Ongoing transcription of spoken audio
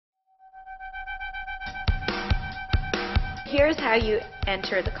Here's how you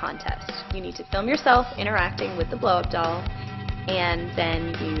enter the contest. You need to film yourself interacting with the blow-up doll, and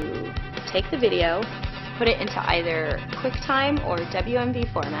then you take the video, put it into either QuickTime or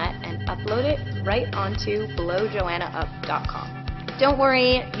WMV format, and upload it right onto blowjoannaup.com. Don't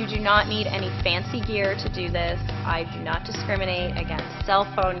worry, you do not need any fancy gear to do this. I do not discriminate against cell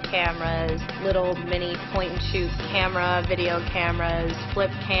phone cameras, little mini point-and-shoot camera, video cameras,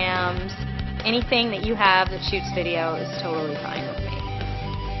 flip cams. Anything that you have that shoots video is totally fine with me.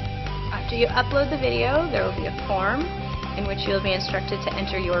 After you upload the video, there will be a form in which you'll be instructed to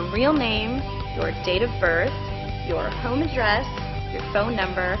enter your real name, your date of birth, your home address, your phone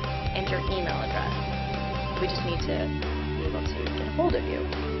number, and your email address. We just need to be able to get a hold of you.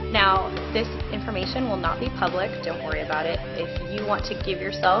 Now, this information will not be public. Don't worry about it. If you want to give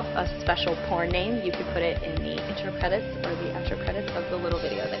yourself a special porn name, you can put it in the intro credits or the outro credits of the little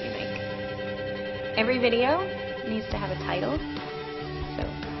video that you make. Every video needs to have a title, so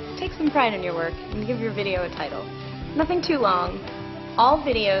take some pride in your work and give your video a title. Nothing too long. All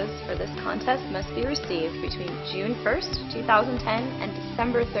videos for this contest must be received between June 1st, 2010 and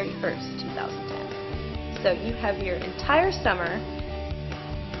December 31st, 2010. So you have your entire summer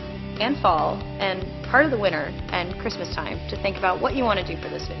and fall and part of the winter and Christmas time to think about what you want to do for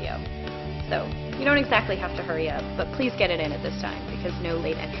this video. So you don't exactly have to hurry up, but please get it in at this time because no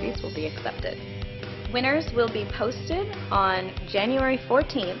late entries will be accepted. Winners will be posted on January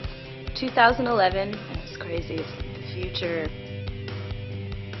 14th, 2011. And it's crazy, it's the future.